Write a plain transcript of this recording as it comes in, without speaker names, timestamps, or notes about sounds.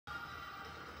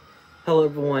Hello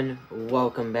everyone,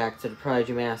 welcome back to the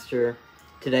Prodigy Master.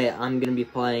 Today I'm going to be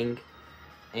playing,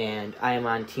 and I am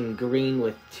on Team Green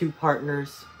with 2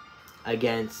 partners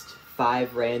against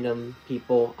 5 random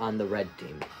people on the red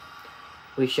team.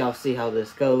 We shall see how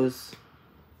this goes,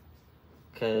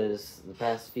 because the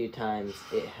past few times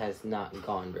it has not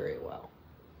gone very well.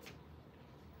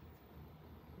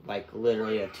 Like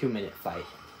literally a 2-minute fight.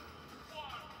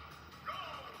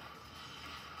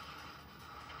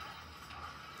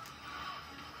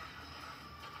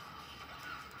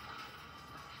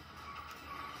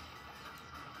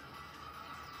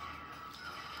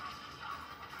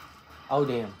 Oh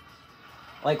damn.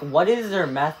 Like, what is their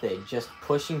method? Just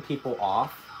pushing people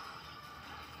off?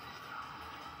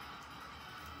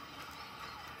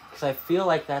 Because I feel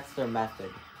like that's their method.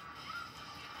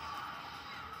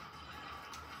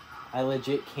 I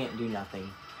legit can't do nothing.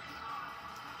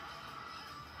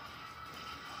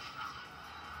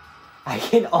 I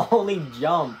can only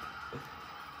jump.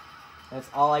 That's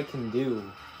all I can do.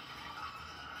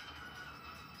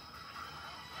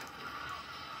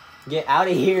 Get out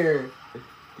of here.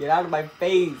 Get out of my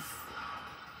face.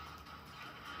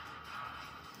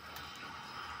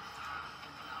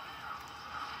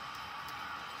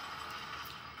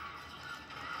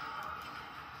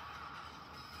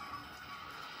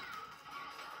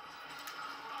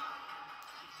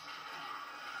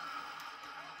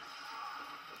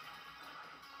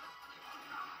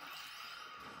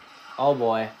 Oh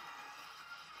boy.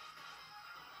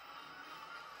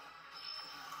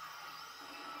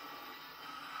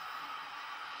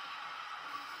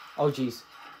 Oh jeez.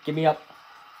 Get me up.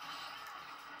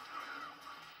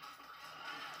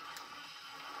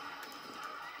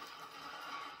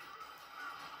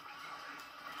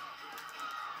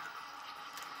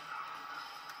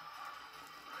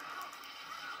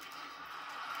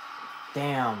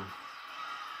 Damn.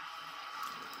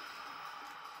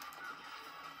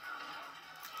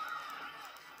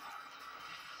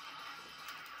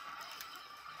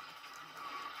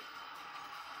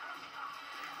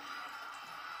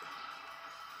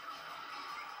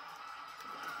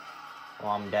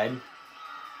 Well, I'm dead.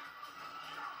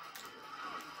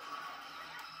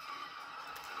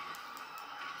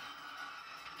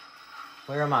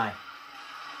 Where am I?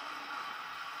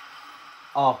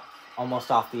 Oh, almost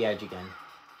off the edge again.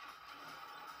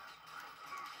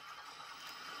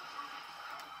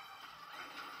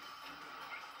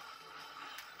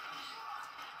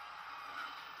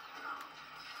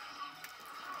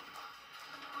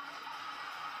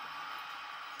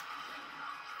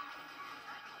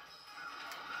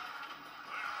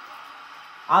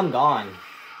 I'm gone.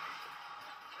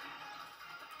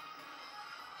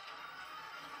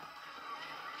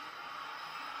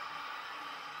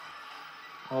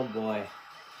 Oh boy.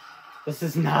 This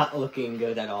is not looking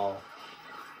good at all.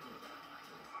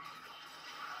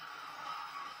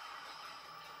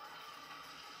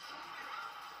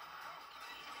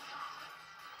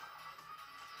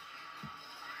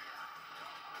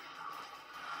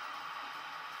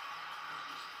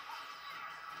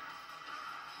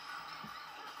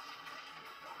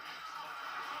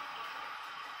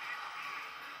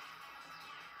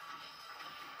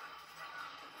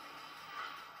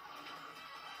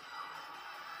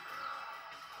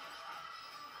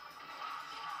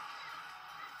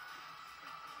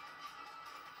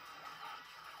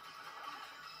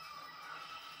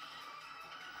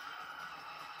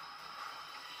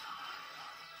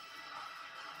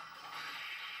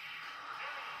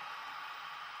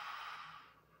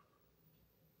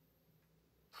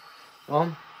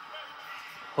 Well,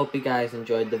 hope you guys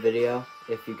enjoyed the video.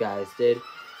 If you guys did,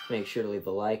 make sure to leave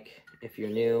a like. If you're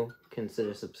new,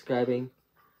 consider subscribing.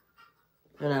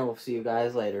 And I will see you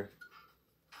guys later.